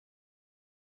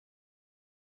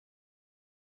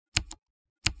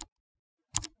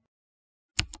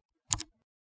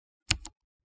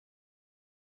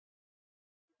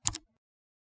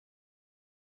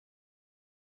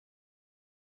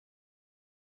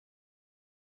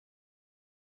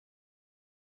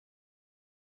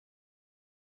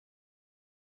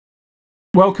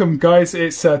Welcome, guys.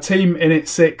 It's Team Init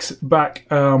 6 back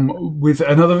with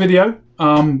another video.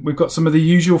 We've got some of the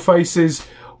usual faces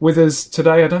with us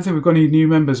today. I don't think we've got any new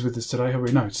members with us today, have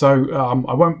we? No. So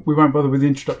we won't bother with the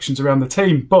introductions around the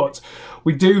team, but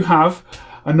we do have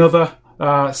another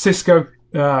Cisco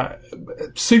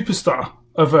superstar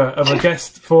of a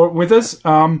guest with us,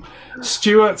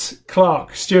 Stuart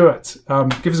Clark. Stuart,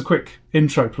 give us a quick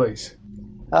intro, please.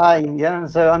 Hi, yeah.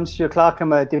 So I'm Stuart Clark.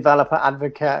 I'm a developer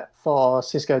advocate for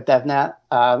Cisco DevNet.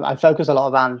 I focus a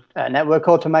lot around network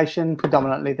automation,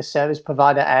 predominantly the service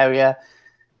provider area.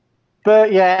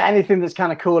 But yeah, anything that's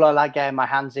kind of cool, I like getting my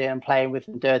hands in and playing with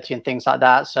and dirty and things like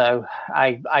that. So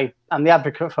I'm the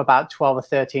advocate for about 12 or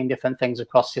 13 different things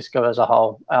across Cisco as a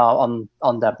whole on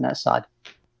DevNet side.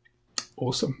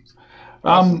 Awesome.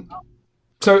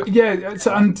 So yeah,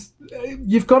 and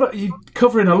you're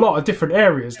covering a lot of different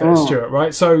areas there, Stuart,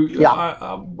 right? So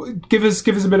yeah. Give us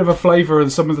a bit of a flavour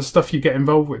of some of the stuff you get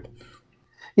involved with.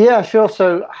 Yeah, sure.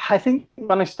 So I think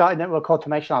when I started network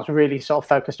automation, I was really sort of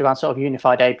focused around sort of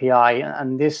unified API,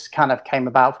 and this kind of came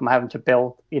about from having to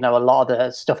build, a lot of the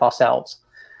stuff ourselves.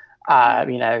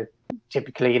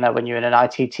 Typically, when you're in an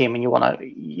IT team and you want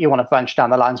to branch down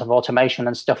the lines of automation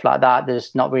and stuff like that,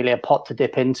 there's not really a pot to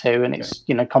dip into, and it's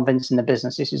convincing the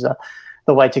business this is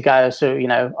the way to go. So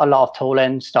a lot of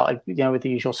tooling started with the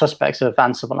usual suspects of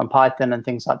Ansible and Python and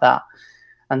things like that.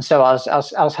 And so I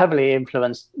was heavily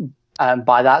influenced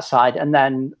by that side. And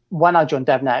then when I joined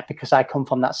DevNet, because I come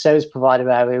from that service provider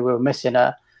area, we were missing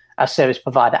a service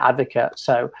provider advocate.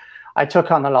 So I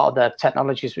took on a lot of the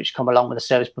technologies which come along with a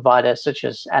service provider, such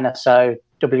as NSO,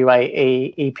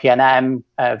 WAE, EPNM,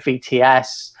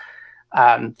 VTS,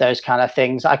 those kind of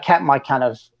things. I kept my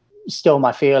still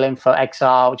my feeling for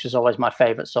XR, which is always my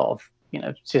favorite sort of,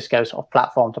 Cisco sort of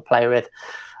platform to play with.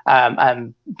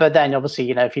 But then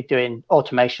obviously, if you're doing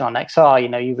automation on XR,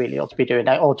 you really ought to be doing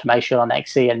automation on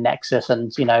XE and Nexus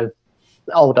and,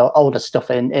 older stuff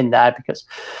in there, because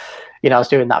I was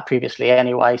doing that previously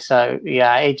anyway. So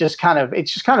yeah, it just kind of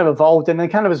evolved, and then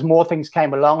kind of as more things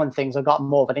came along and things, I got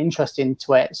more of an interest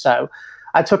into it. So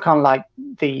I took on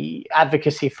the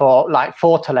advocacy for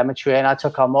telemetry, and I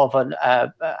took on more of an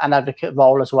advocate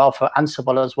role as well for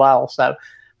Ansible as well. So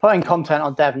putting content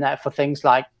on DevNet for things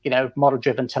like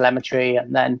model-driven telemetry,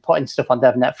 and then putting stuff on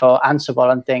DevNet for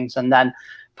Ansible and things, and then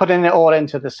putting it all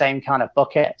into the same kind of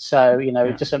bucket. So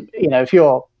just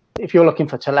if you're looking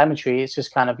for telemetry, it's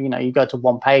just kind of, you go to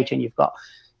one page and you've got,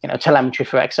 telemetry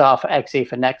for XR, for XE,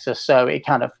 for Nexus. So it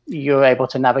kind of, you're able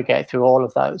to navigate through all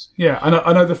of those. Yeah,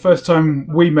 I know the first time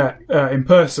we met in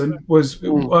person was,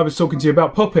 I was talking to you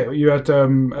about Puppet. You had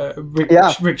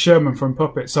Rick Sherman from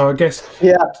Puppet. So I guess,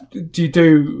 you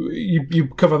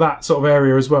cover that sort of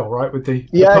area as well, right? With the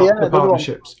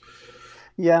partnerships.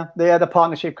 Yeah, the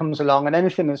partnership comes along, and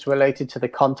anything that's related to the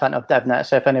content of DevNet.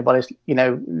 So if anybody's,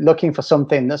 looking for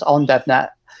something that's on DevNet,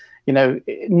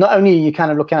 not only are you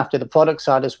kind of looking after the product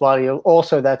side as well, you're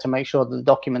also there to make sure that the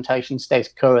documentation stays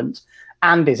current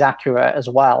and is accurate as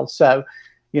well. So,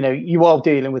 you are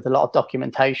dealing with a lot of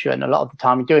documentation. A lot of the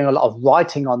time, you're doing a lot of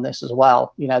writing on this as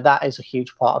well. That is a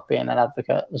huge part of being an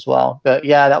advocate as well. But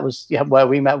yeah, that was where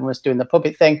we met when we was doing the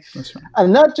Puppet thing. Right.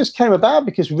 And that just came about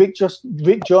because Rick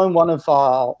joined one of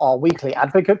our weekly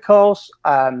advocate calls.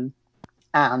 And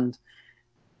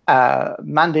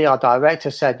Mandy, our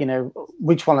director, said,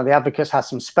 which one of the advocates has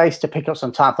some space to pick up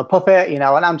some time for Puppet, and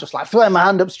I'm just like throwing my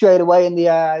hand up straight away in the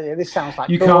air. This sounds like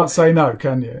you cool. Can't say no,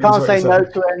 can you? Can't say no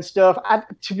to it and stuff.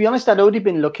 To be honest, I'd already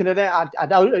been looking at it.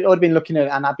 I'd already been looking at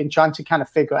it, and I've been trying to kind of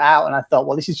figure it out. And I thought,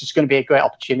 well, this is just going to be a great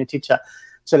opportunity to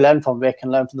learn from Rick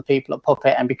and learn from the people at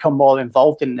Puppet and become more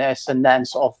involved in this, and then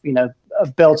sort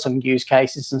of, build some use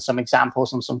cases and some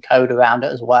examples and some code around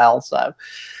it as well. So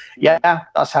yeah,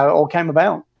 that's how it all came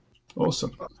about.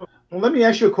 Awesome. Well, let me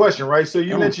ask you a question, right? So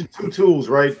you mentioned two tools,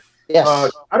 right? Yes.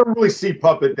 I don't really see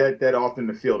Puppet that often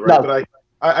in the field, right? No. But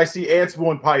I see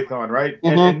Ansible and Python, right?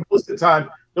 Mm-hmm. And most of the time,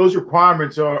 those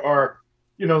requirements are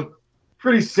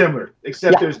pretty similar,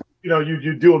 except there's,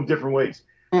 you do them different ways.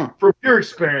 Mm. From your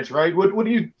experience, right? What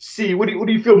do you see? What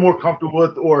do you feel more comfortable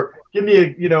with? Or give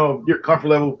me your comfort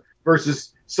level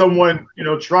versus someone,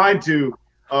 trying to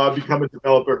become a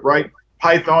developer, right?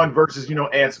 Python versus,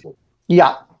 Ansible.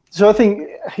 Yeah. So I think,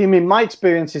 my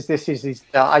experience is this is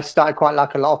I started quite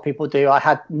like a lot of people do. I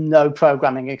had no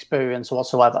programming experience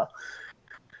whatsoever.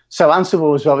 So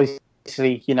Ansible was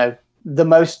obviously, the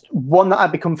most one that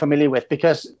I'd become familiar with,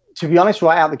 because to be honest,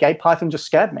 right out the gate, Python just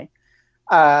scared me.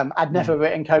 I'd never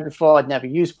written code before. I'd never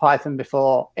used Python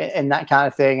before in that kind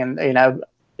of thing. And,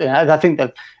 I think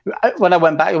that when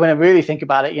I really think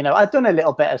about it, I'd done a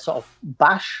little bit of sort of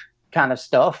bash kind of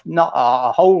stuff, not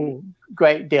a whole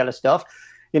great deal of stuff,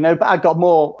 but I got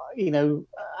more,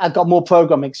 I got more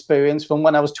program experience from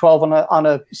when I was 12 on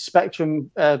a Spectrum,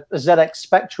 a ZX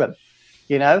Spectrum,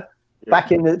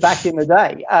 back in the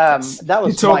day. That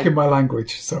was You're talking my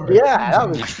language. Sorry. Yeah, that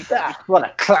was what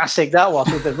a classic that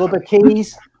was, with the rubber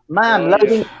keys, man.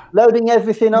 Loading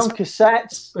everything on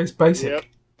cassettes. It's basic. Yep.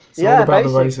 It's all about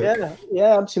the basic.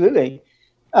 Yeah, absolutely.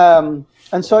 And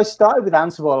so I started with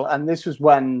Ansible, and this was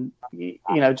when,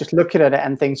 just looking at it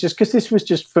and things, just because this was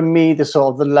just for me the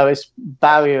sort of the lowest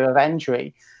barrier of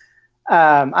entry.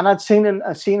 And I'd seen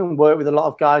him work with a lot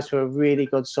of guys who are really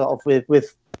good sort of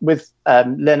with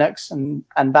Linux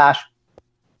and Bash.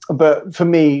 But for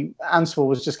me, Ansible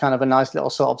was just kind of a nice little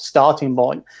sort of starting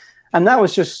point. And that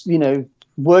was just,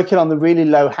 working on the really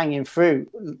low hanging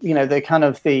fruit, the kind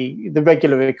of the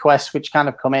regular requests which kind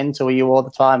of come into you all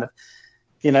the time of,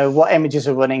 what images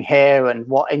are running here and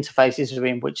what interfaces are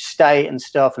in which state and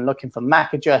stuff, and looking for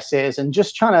MAC addresses and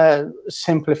just trying to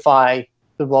simplify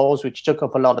the roles, which took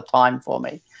up a lot of time for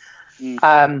me.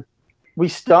 We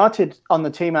started on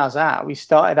the team I was at, we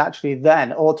started actually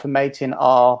then automating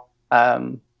our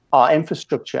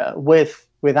infrastructure with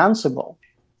Ansible.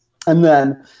 And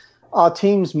then our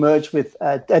teams merged with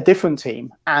a different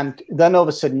team. And then all of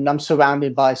a sudden I'm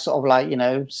surrounded by sort of like,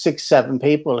 6-7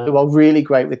 people who are really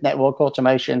great with network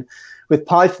automation with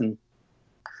Python.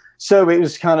 So it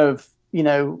was kind of,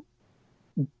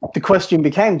 the question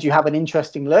became, do you have an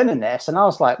interest in learning this? And I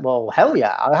was like, well, hell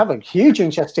yeah, I have a huge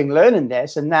interest in learning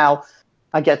this. And now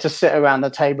I get to sit around the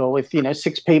table with,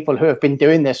 6 people who have been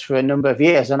doing this for a number of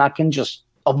years, and I can just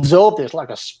absorb this like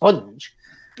a sponge.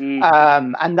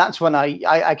 And that's when I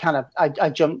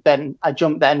jumped then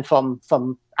from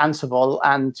Ansible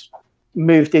and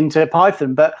moved into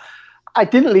Python. But I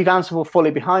didn't leave Ansible fully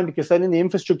behind, because then in the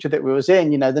infrastructure that we was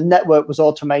in, the network was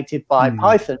automated by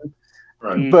Python.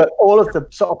 Right. But all of the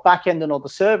sort of back end and all the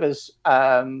servers,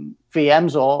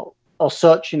 VMs or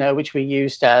such, which we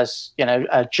used as,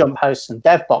 jump hosts and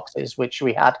dev boxes, which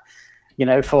we had,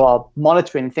 for our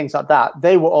monitoring and things like that,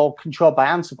 they were all controlled by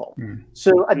Ansible.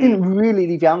 So I didn't really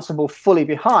leave Ansible fully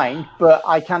behind, but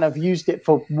I kind of used it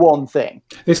for one thing.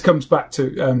 This comes back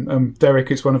to,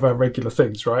 Derek, it's one of our regular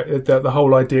things, right? The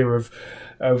whole idea of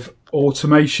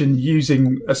automation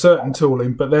using a certain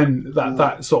tooling, but then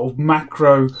that sort of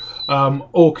macro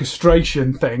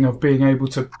orchestration thing of being able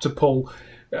to pull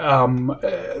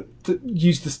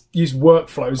use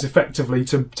workflows effectively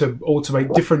to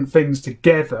automate different things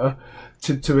together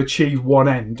to achieve one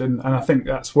end, and I think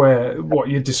that's where what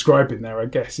you're describing there, I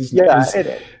guess,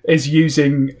 is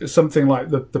using something like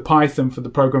the Python for the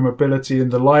programmability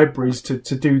and the libraries to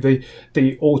do the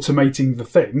automating the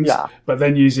things, but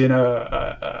then using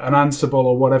an Ansible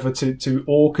or whatever to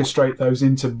orchestrate those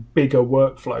into bigger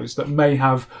workflows that may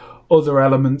have other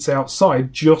elements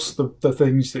outside just the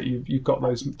things that you've got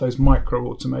those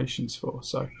micro automations for.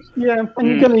 So and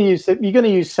you're going to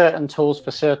use certain tools for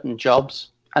certain jobs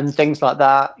and things like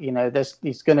that.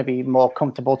 There's going to be more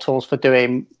comfortable tools for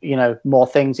doing more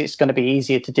things. It's going to be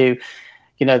easier to do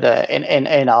in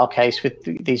our case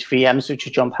with these VMs, which are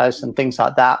jump hosts and things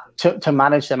like that, to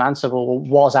manage them. Ansible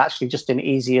was actually just an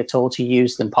easier tool to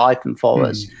use than Python for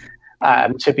us.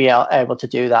 To be able to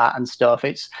do that and stuff.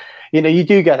 It's, you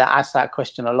do get asked that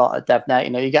question a lot at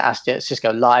DevNet. You get asked it at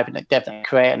Cisco Live and at DevNet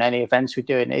Create and any events we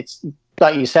do. And it's,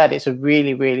 like you said, it's a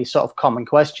really, really sort of common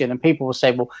question. And people will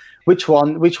say, well, which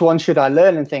one should I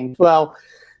learn and things? Well,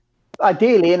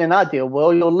 ideally, in an ideal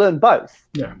world, you'll learn both.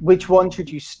 Yeah. Which one should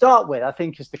you start with, I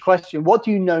think, is the question. What do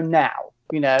you know now?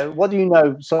 What do you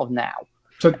know sort of now?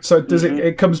 So does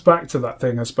it comes back to that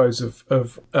thing, I suppose,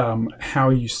 of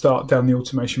how you start down the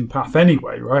automation path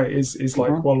anyway, right? Is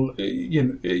like, well,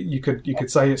 you could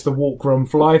say it's the walk, run,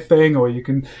 fly thing, or you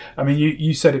can, I mean,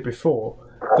 you said it before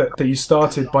that you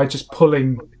started by just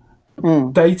pulling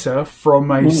data from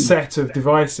a set of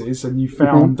devices, and you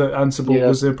found that Ansible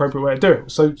was the appropriate way to do it.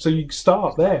 So you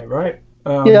start there, right?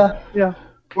 Well,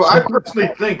 I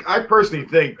personally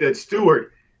think that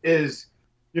Stuart is,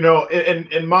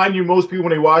 and mind you, most people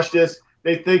when they watch this,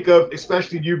 they think of,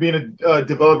 especially you being a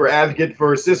developer advocate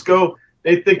for Cisco,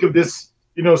 they think of this,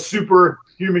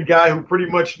 superhuman guy who pretty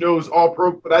much knows all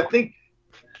but I think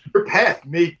your path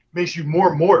makes you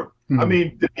more mortal. I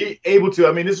mean, to be able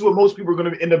to, this is what most people are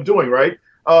going to end up doing, right?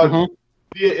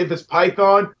 If it's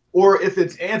Python or if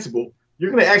it's Ansible, you're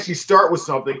going to actually start with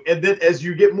something, and then as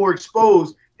you get more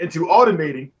exposed into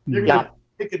automating, you're going to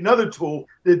pick another tool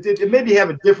that maybe have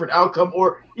a different outcome,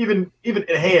 or even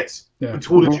enhance the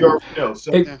tool that you already know.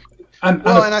 So, and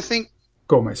I think.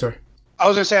 Go on, mate. Sorry. I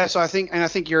was going to say, so I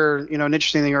think you're, you know, an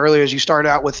interesting thing earlier is you started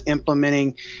out with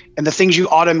implementing, and the things you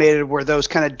automated were those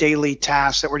kind of daily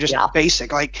tasks that were just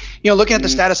basic, like, you know, looking at the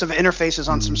status of interfaces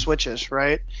on some switches,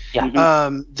 right? Yeah.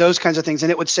 Those kinds of things,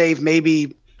 and it would save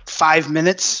maybe 5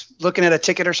 minutes looking at a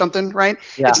ticket or something, right?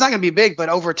 Yeah. It's not going to be big, but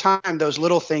over time, those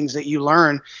little things that you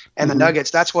learn and the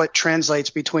nuggets, that's what translates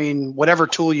between whatever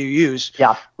tool you use.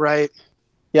 Yeah. Right.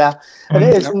 Yeah. And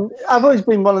it is. And I've always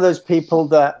been one of those people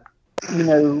that, you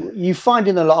know, you find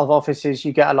in a lot of offices,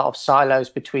 you get a lot of silos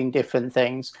between different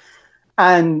things.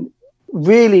 And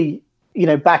really, you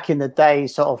know, back in the day,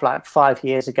 sort of like 5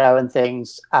 years ago and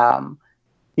things,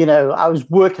 you know, I was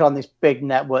working on this big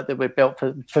network that we built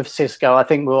for Cisco. I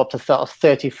think we were up to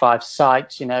 35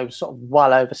 sites, you know, sort of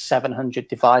well over 700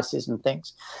 devices and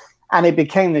things. And it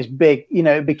became this big, you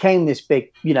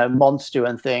know, monster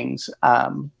and things.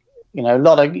 You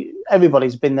know,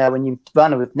 everybody's been there when you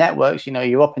run with networks, you know,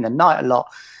 you're up in the night a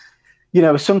lot. You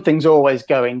know, something's always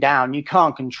going down. You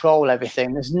can't control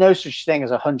everything. There's no such thing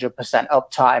as 100%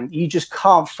 uptime. You just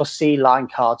can't foresee line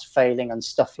cards failing and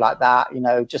stuff like that, you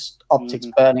know, just optics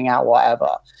burning out,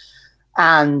 whatever.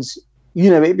 And, you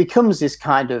know, it becomes this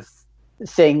kind of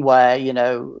thing where, you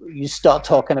know, you start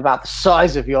talking about the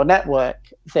size of your network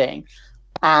thing.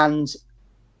 And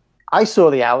I saw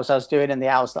the hours I was doing and the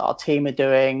hours that our team are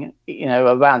doing, you know,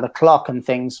 around the clock and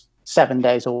things 7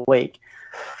 days a week.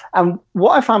 And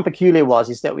what I found peculiar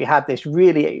is that we had this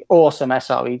really awesome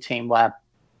SRE team where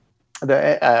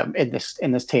in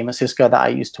this team at Cisco that I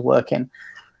used to work in.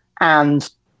 And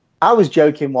I was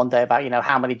joking one day about, you know,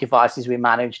 how many devices we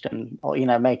managed and, you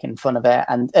know, making fun of it.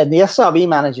 And the SRE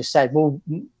manager said, well,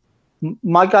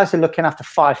 my guys are looking after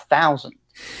 5,000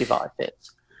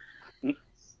 devices.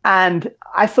 And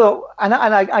I thought, and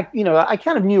I, you know, I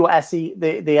kind of knew what the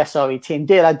SRE team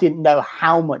did. I didn't know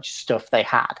how much stuff they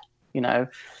had, you know.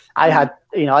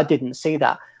 I didn't see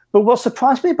that. But what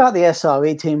surprised me about the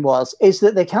SRE team is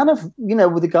that they kind of, you know,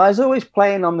 with the guys always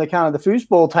playing on the kind of the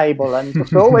foosball table and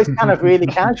just always kind of really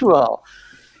casual.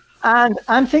 And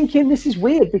I'm thinking this is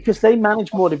weird because they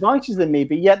manage more devices than me,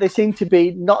 but yet they seem to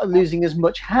be not losing as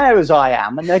much hair as I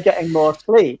am, and they're getting more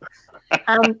sleep.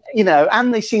 And, you know,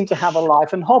 and they seem to have a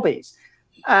life and hobbies.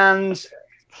 And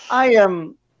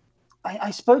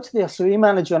I spoke to the SRE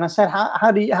manager and I said,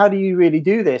 how do you really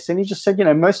do this? And he just said, you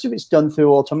know, most of it's done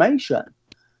through automation.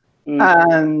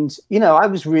 And, you know, I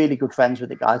was really good friends with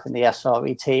the guys in the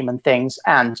SRE team and things.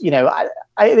 And, you know,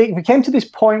 we came to this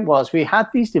point we had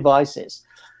these devices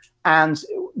and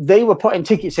they were putting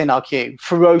tickets in our queue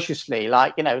ferociously,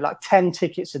 like, you know, like 10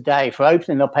 tickets a day for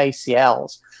opening up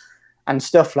ACLs and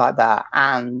stuff like that.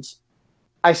 And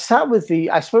I spoke with the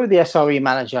SRE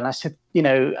manager and I said,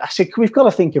 we've got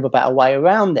to think of a better way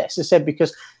around this. I said,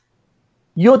 because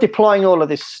you're deploying all of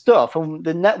this stuff and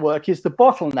the network is the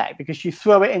bottleneck because you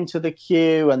throw it into the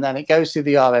queue and then it goes through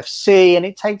the RFC and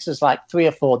it takes us like 3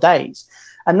 or 4 days.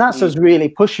 And that's us really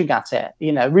pushing at it,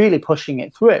 you know, really pushing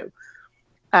it through.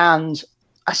 And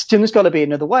I said, there's got to be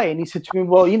another way. And he said to me,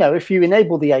 well, you know, if you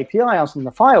enable the APIs and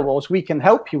the firewalls, we can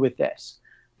help you with this.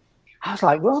 I was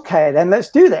like, well, okay, then let's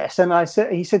do this. And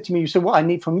he said to me, so what I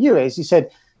need from you is, he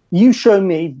said, you show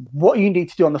me what you need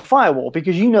to do on the firewall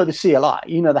because you know the CLI,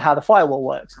 you know how the firewall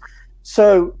works.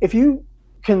 So if you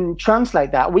can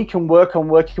translate that, we can work on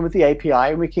working with the API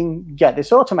and we can get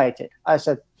this automated. I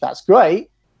said, that's great.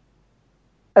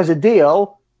 As a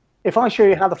deal, if I show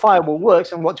you how the firewall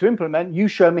works and what to implement, you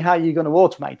show me how you're going to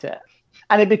automate it.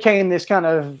 And it became this kind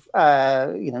of,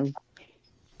 you know,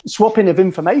 swapping of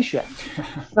information.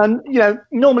 And, you know,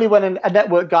 normally when a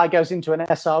network guy goes into an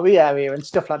SRE area and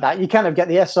stuff like that, you kind of get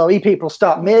the SRE people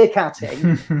start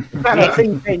meerkatting, kind of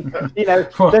thinking, you know,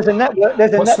 there's a network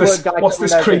guy. What's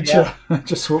this creature that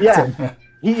just walked in here?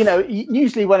 You know,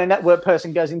 usually when a network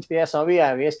person goes into the SRE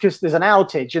area, it's because there's an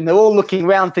outage and they're all looking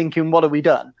around thinking, what have we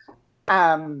done?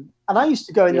 And I used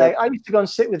to go in there. I used to go and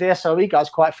sit with the SRE guys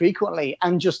quite frequently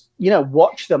and just, you know,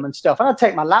 watch them and stuff. And I'd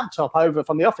take my laptop over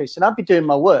from the office and I'd be doing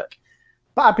my work,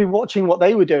 but I'd be watching what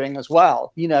they were doing as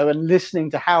well, you know, and listening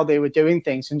to how they were doing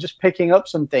things and just picking up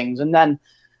some things. And then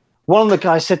one of the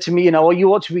guys said to me, you know, well,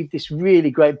 you ought to read this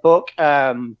really great book,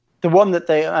 the one that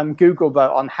they Google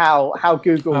wrote on how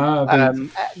Google, the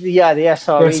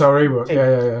SRE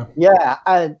book, yeah.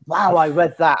 And wow, I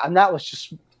read that, and that was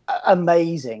just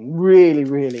amazing, really,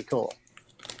 really cool.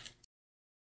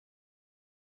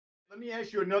 Let me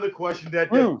ask you another question that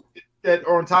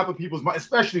are on top of people's mind,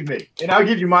 especially me, and I'll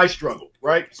give you my struggle,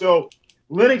 right? So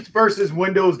Linux versus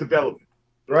Windows development,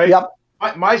 right? Yep.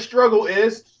 My struggle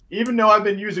is, even though I've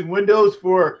been using Windows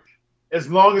for as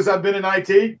long as I've been in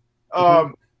IT,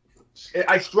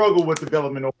 I struggle with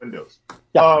development on Windows.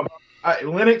 Yep.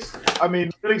 Linux. I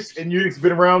mean, Linux and Unix have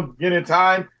been around beginning of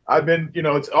time. I've been,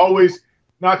 it's always,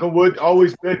 knock on wood,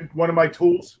 always been one of my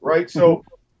tools, right? So,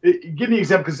 give me an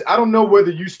example, because I don't know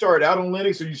whether you started out on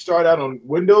Linux or you started out on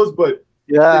Windows, but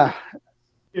yeah.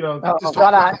 Do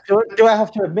I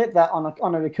have to admit that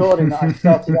on a recording that I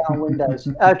started out on Windows?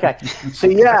 Okay, so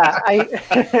yeah,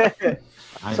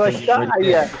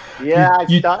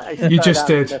 You just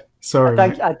did. Sorry.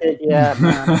 I did, yeah.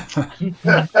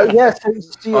 Yeah,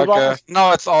 so okay.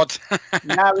 No, it's odd.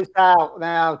 Now it's out.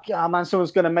 Now, oh man,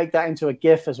 someone's going to make that into a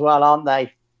GIF as well, aren't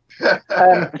they?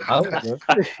 Yeah,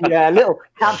 a little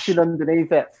caption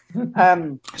underneath it.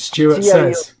 Stuart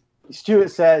says.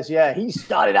 Stuart says, yeah, he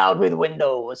started out with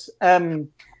Windows. You're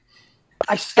right.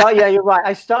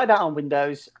 I started out on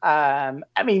Windows. I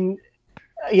mean,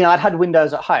 I'd had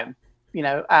Windows at home,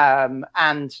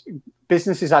 and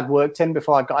businesses I'd worked in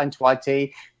before I got into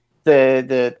IT,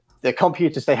 the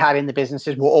computers they had in the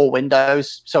businesses were all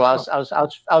Windows, so I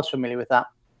was familiar with that.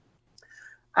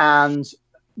 And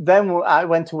then I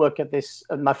went to work at this.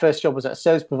 My first job was at a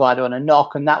service provider on a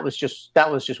NOC, and that was just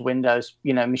Windows,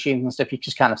 machines and stuff. You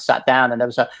just kind of sat down, and there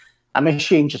was a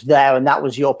machine just there, and that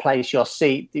was your place, your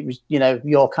seat. It was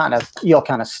your kind of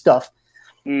stuff.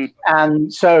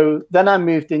 And so then I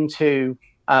moved into.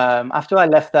 After I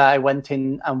left there, I went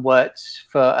in and worked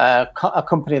for a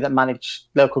company that managed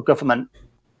local government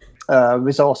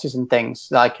resources and things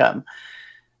like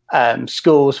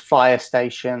schools, fire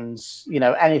stations,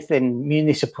 anything,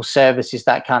 municipal services,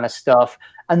 that kind of stuff.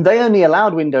 And they only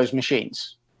allowed Windows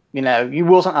machines. You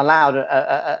wasn't allowed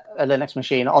a Linux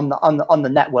machine on the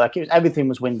network. Everything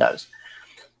was Windows.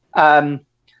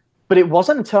 But it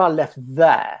wasn't until I left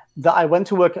there that I went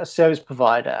to work at a service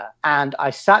provider, and I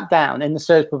sat down in the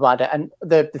service provider, and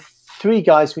the three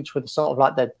guys, which were sort of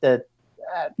like the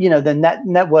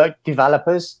network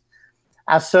developers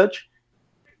as such,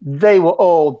 they were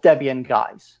all Debian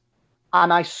guys.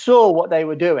 And I saw what they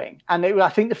were doing. And I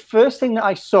think the first thing that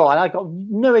I saw, and I got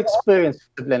no experience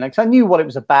with Linux. I knew what it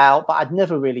was about, but I'd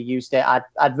never really used it.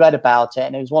 I'd read about it,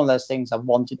 and it was one of those things I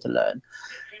wanted to learn.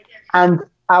 And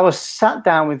I was sat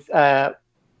down with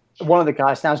one of the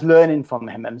guys, and I was learning from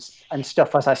him and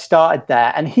stuff as I started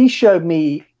there. And he showed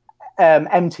me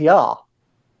MTR.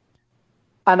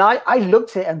 And I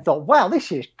looked at it and thought, wow, this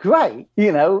is great.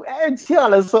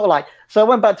 MTR is sort of like, so I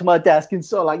went back to my desk and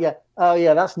sort of like,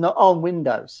 that's not on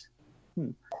Windows.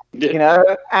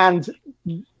 And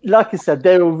like I said,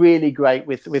 they were really great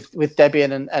with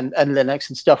Debian and Linux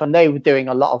and stuff. And they were doing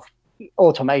a lot of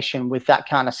automation with that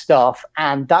kind of stuff.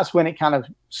 And that's when it kind of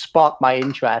sparked my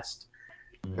interest.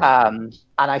 And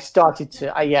I started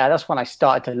to, that's when I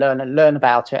started to learn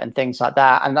about it and things like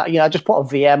that. And, I just put a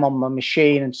VM on my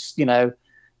machine and just,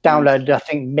 downloaded, I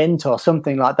think, Mint or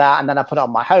something like that. And then I put it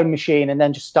on my home machine and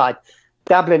then just started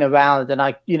dabbling around. And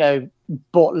I,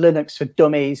 bought Linux for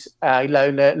Dummies,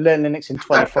 learn Linux in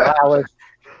 24 hours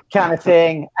kind of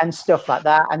thing and stuff like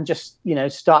that. And just,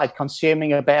 started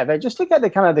consuming a bit of it just to get the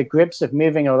kind of the grips of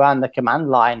moving around the command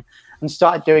line, and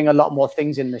started doing a lot more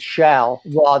things in the shell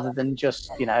rather than just,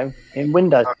 in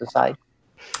Windows per se.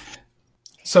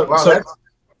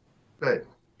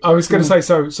 I was going to say,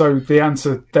 so the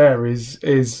answer there is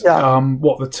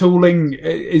what the tooling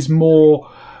is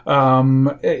more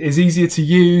is easier to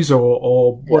use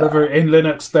or whatever in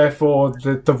Linux. Therefore,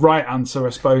 the right answer, I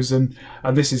suppose, and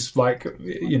this is like,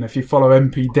 if you follow the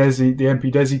MP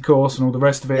Desi course and all the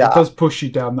rest of it, it does push you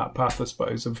down that path, I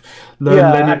suppose, of learn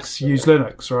Linux, absolutely. Use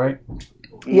Linux, right?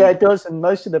 Yeah, it does. And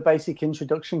most of the basic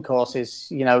introduction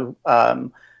courses,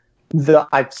 that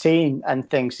I've seen and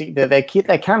things,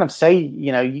 they kind of say,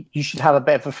 you should have a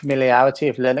bit of a familiarity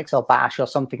of Linux or Bash or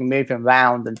something moving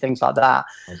around and things like that.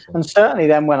 And certainly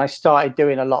then when I started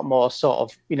doing a lot more sort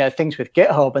of, things with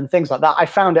GitHub and things like that, I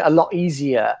found it a lot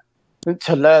easier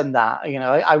to learn that.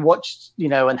 I watched,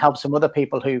 and helped some other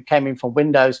people who came in from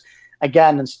Windows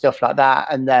again and stuff like that,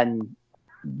 and then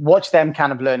watch them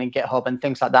kind of learning GitHub and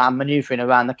things like that and maneuvering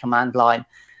around the command line.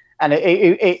 And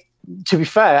it to be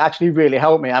fair, actually really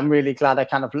helped me. I'm really glad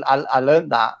I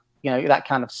learned that, that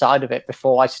kind of side of it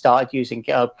before I started using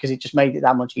GitHub, because it just made it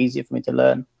that much easier for me to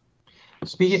learn.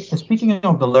 Speaking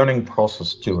of the learning process,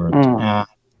 Stuart,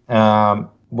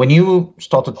 when you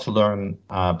started to learn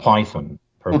Python,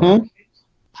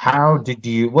 how did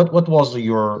you? What was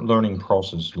your learning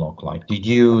process look like? Did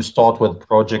you start with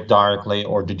project directly,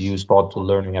 or did you start to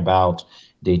learning about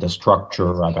data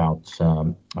structure, about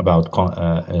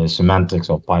semantics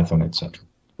of Python, etc.?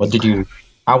 What did you?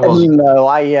 How was? No,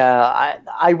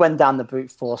 I went down the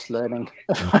brute force learning.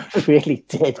 I really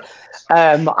did.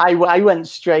 I went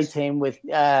straight in with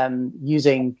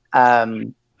using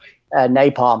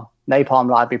Napalm Napalm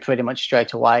library pretty much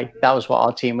straight away. That was what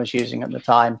our team was using at the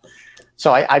time.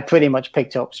 So I pretty much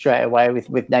picked up straight away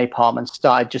with Napalm and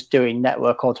started just doing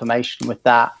network automation with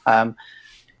that.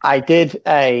 I did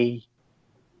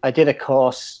a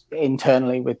course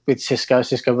internally with Cisco.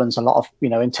 Cisco runs a lot of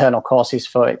internal courses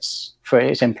for its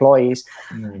employees,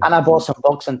 and I bought some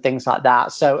books and things like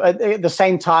that. So at the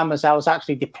same time as I was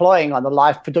actually deploying on the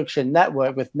live production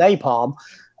network with Napalm,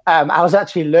 I was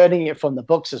actually learning it from the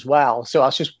books as well. So I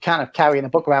was just kind of carrying a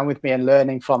book around with me and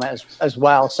learning from it as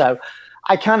well. So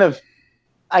I kind of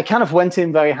went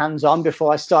in very hands-on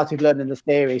before I started learning the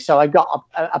theory. So I got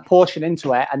a portion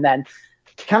into it and then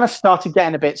kind of started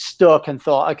getting a bit stuck and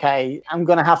thought, okay, I'm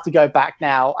going to have to go back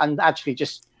now and actually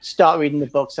just start reading the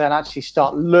books and actually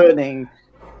start learning,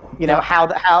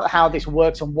 how this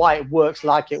works and why it works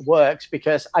like it works.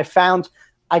 Because I found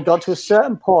I got to a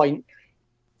certain point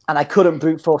and I couldn't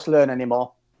brute force learn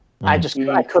anymore. I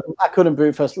couldn't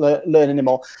brute force learn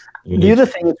anymore. The other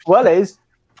thing as well is,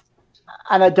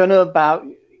 and I don't know about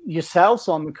yourselves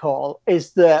on the call,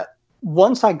 is that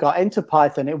once I got into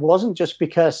Python, it wasn't just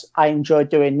because I enjoyed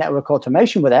doing network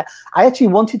automation with it. I actually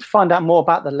wanted to find out more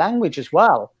about the language as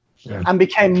well, and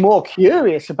became more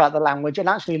curious about the language and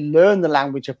actually learn the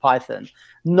language of Python,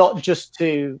 not just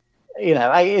to,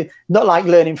 not like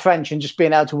learning French and just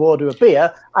being able to order a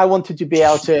beer. I wanted to be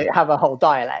able to have a whole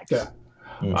dialect. Yeah.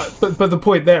 But the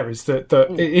point there is that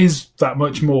it is that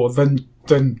much more than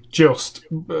just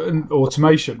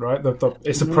automation, right?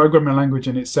 It's a programming language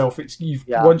in itself.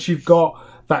 Once you've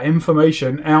got that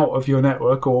information out of your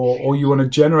network, or you want to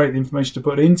generate the information to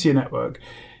put into your network,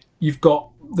 you've got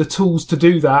the tools to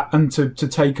do that and to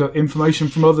take information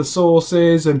from other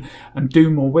sources and do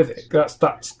more with it.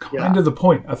 That's kind of the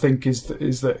point, I think, is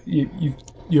that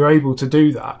you're able to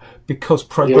do that because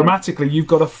programmatically you've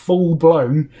got a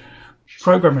full-blown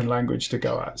programming language to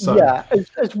go at. So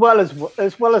as well as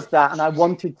that, and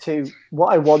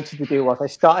what I wanted to do was I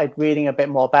started reading a bit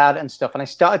more about it and stuff, and I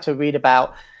started to read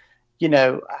about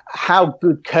how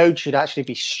good code should actually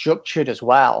be structured as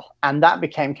well, and that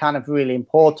became kind of really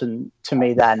important to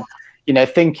me then.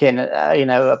 Thinking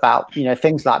about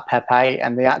things like Pepe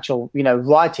and the actual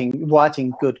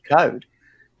writing good code,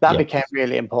 that became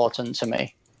really important to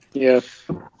me.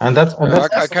 And that's one of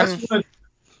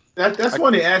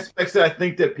the aspects that I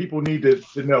think that people need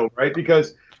to know, right?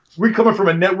 Because we're coming from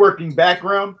a networking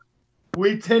background,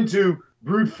 we tend to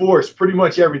brute force pretty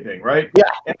much everything, right? Yeah.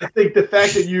 And I think the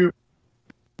fact that you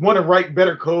want to write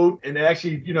better code and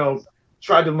actually,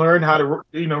 try to learn how to,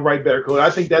 write better code, I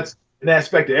think that's an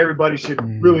aspect that everybody should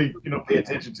really, pay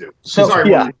attention to. So,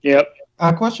 sorry.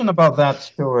 A question about that,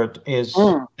 Stuart, is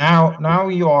now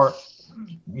you are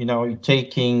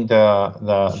taking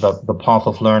the path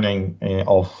of learning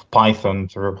of Python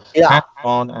through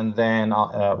hands-on, and then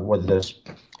with this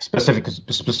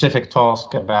specific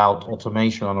task about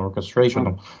automation and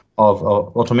orchestration of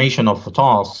automation of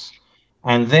tasks,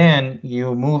 and then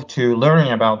you move to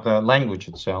learning about the language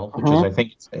itself, which is, I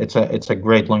think, it's a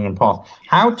great learning path.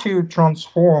 How to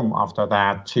transform after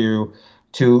that to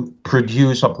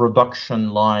produce a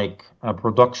production like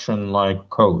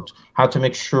code? How to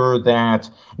make sure that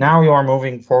now you are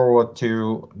moving forward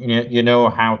to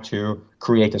how to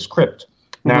create a script.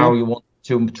 Now you want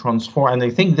to transform, and I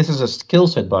think this is a skill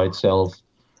set by itself,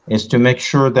 is to make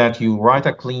sure that you write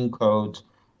a clean code,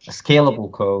 a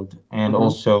scalable code, and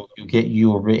also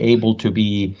you are able to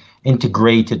be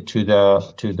integrated to the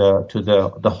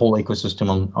whole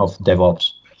ecosystem of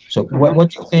DevOps. So what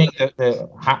do you think?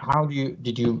 How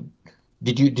did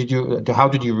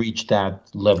you reach that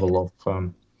level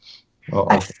of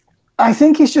I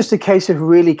think it's just a case of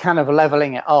really kind of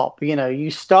leveling it up. You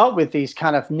start with these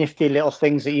kind of nifty little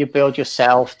things that you build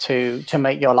yourself to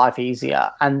make your life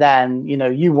easier. And then,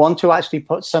 you want to actually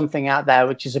put something out there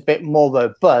which is a bit more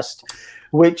robust,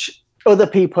 which other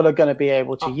people are going to be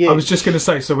able to use. I was just going to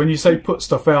say, so when you say put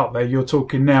stuff out there, you're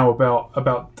talking now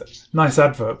about nice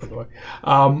advert, by the way,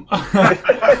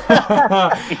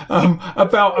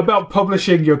 about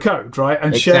publishing your code, right,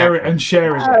 and sharing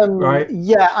it, right?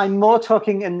 Yeah, I'm more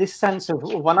talking in this sense of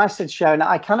when I said sharing,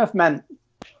 I kind of meant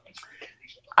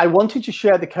I wanted to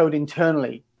share the code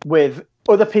internally with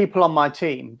other people on my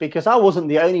team, because I wasn't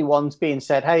the only ones being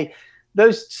said, hey,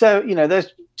 there's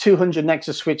 200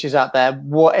 Nexus switches out there.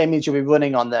 What image are we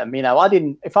running on them?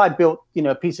 If I built,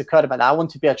 a piece of code about that, I want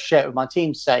to be able to share it with my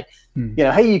team, say,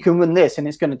 hey, you can run this and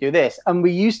it's going to do this. And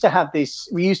we used to have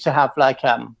like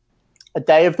a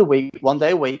day of the week, 1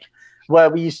 day a week, where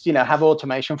we used to, have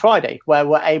Automation Friday, where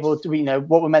we're able to,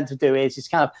 what we're meant to do is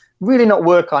kind of really not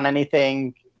work on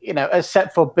anything,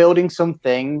 except for building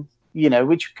something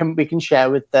which we can share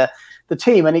with the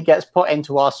team, and it gets put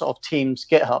into our sort of team's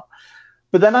GitHub.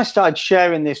 But then I started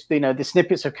sharing this, the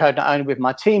snippets of code not only with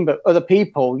my team, but other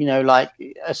people, like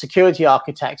a security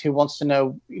architect who wants to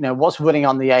know, what's running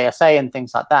on the ASA and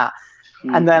things like that.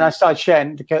 Mm-hmm. And then I started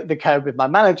sharing the code with my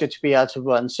manager to be able to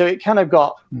run. So it kind of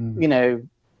got,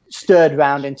 stirred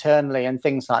around internally and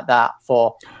things like that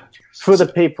for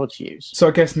the people to use. So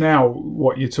I guess now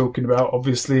what you're talking about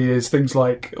obviously is things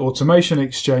like automation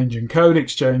exchange and code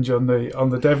exchange on the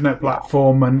DevNet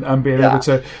platform and being able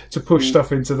to push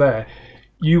stuff into there.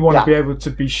 You want to be able to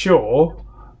be sure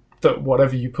that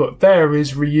whatever you put there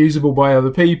is reusable by other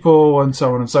people and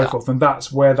so on and so forth. And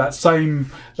that's where that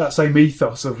same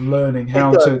ethos of learning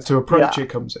how to approach it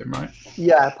comes in, right?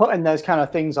 Yeah, putting those kind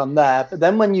of things on there. But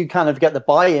then when you kind of get the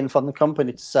buy-in from the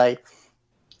company to say,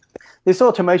 this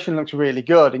automation looks really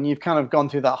good, and you've kind of gone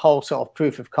through that whole sort of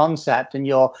proof of concept, and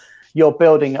you're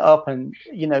building it up, and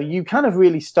you kind of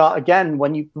really start again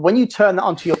when you turn that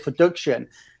onto your production.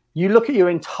 You look at your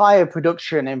entire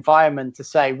production environment to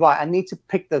say, right, I need to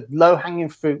pick the low-hanging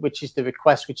fruit, which is the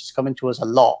request, which is coming to us a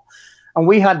lot. And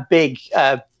we had big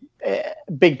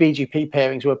BGP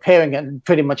peerings. We're peering at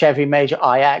pretty much every major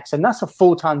IX, and that's a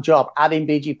full-time job, adding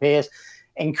BGPs,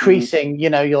 increasing,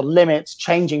 your limits,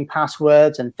 changing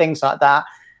passwords and things like that.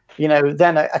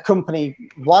 Then a company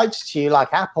writes to you like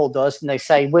Apple does, and they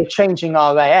say, we're changing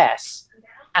our AS.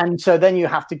 And so then you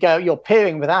have to go, you're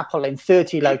peering with Apple in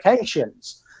 30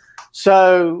 locations.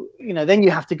 So, then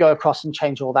you have to go across and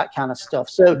change all that kind of stuff.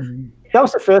 So that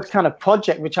was the first kind of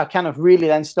project, which I kind of really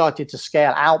then started to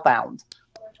scale outbound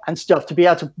and stuff to be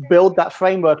able to build that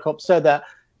framework up so that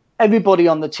everybody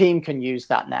on the team can use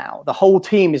that now. The whole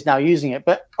team is now using it,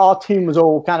 but our team was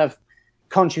all kind of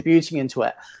contributing into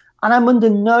it. And I'm under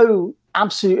no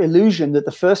absolute illusion that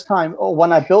the first time or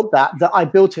when I built that I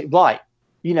built it right.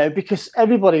 Because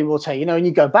everybody will say, and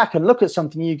you go back and look at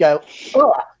something, you go,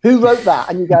 oh, who wrote that?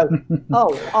 And you go,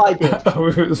 oh, I did. Oh,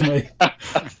 it was me.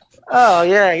 Oh,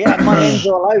 yeah, my name's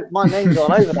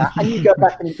all over that. And you go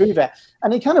back and improve it.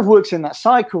 And it kind of works in that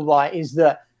cycle, right, is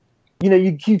that,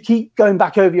 you keep going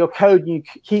back over your code, and you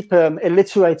keep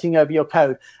iterating over your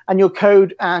code, and your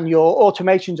code and your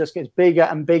automation just gets bigger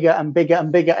and bigger and bigger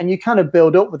and bigger, and you kind of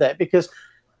build up with it because,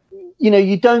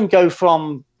 you don't go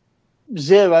from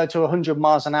 0 to 100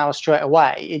 miles an hour straight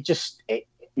away. It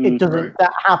doesn't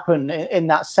that happen in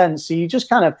that sense. So you just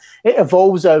kind of, it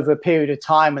evolves over a period of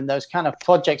time, and those kind of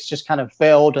projects just kind of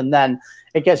build, and then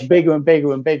it gets bigger and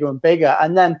bigger and bigger and bigger.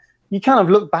 And then you kind of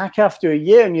look back after a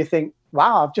year and you think,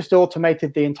 wow, I've just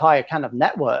automated the entire kind of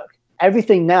network.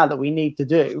 Everything now that we need to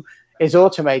do is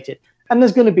automated. And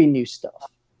there's going to be new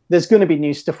stuff. There's going to be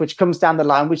new stuff which comes down the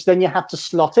line, which then you have to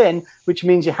slot in, which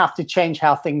means you have to change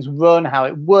how things run, how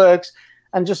it works,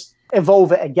 and just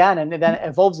evolve it again. And then it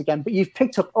evolves again. But you've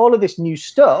picked up all of this new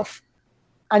stuff,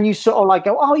 and you sort of like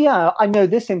go, oh, yeah, I know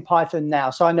this in Python now.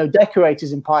 So I know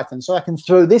decorators in Python. So I can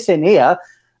throw this in here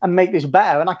and make this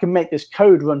better. And I can make this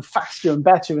code run faster and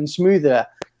better and smoother.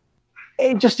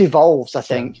 It just evolves, I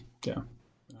think. Yeah.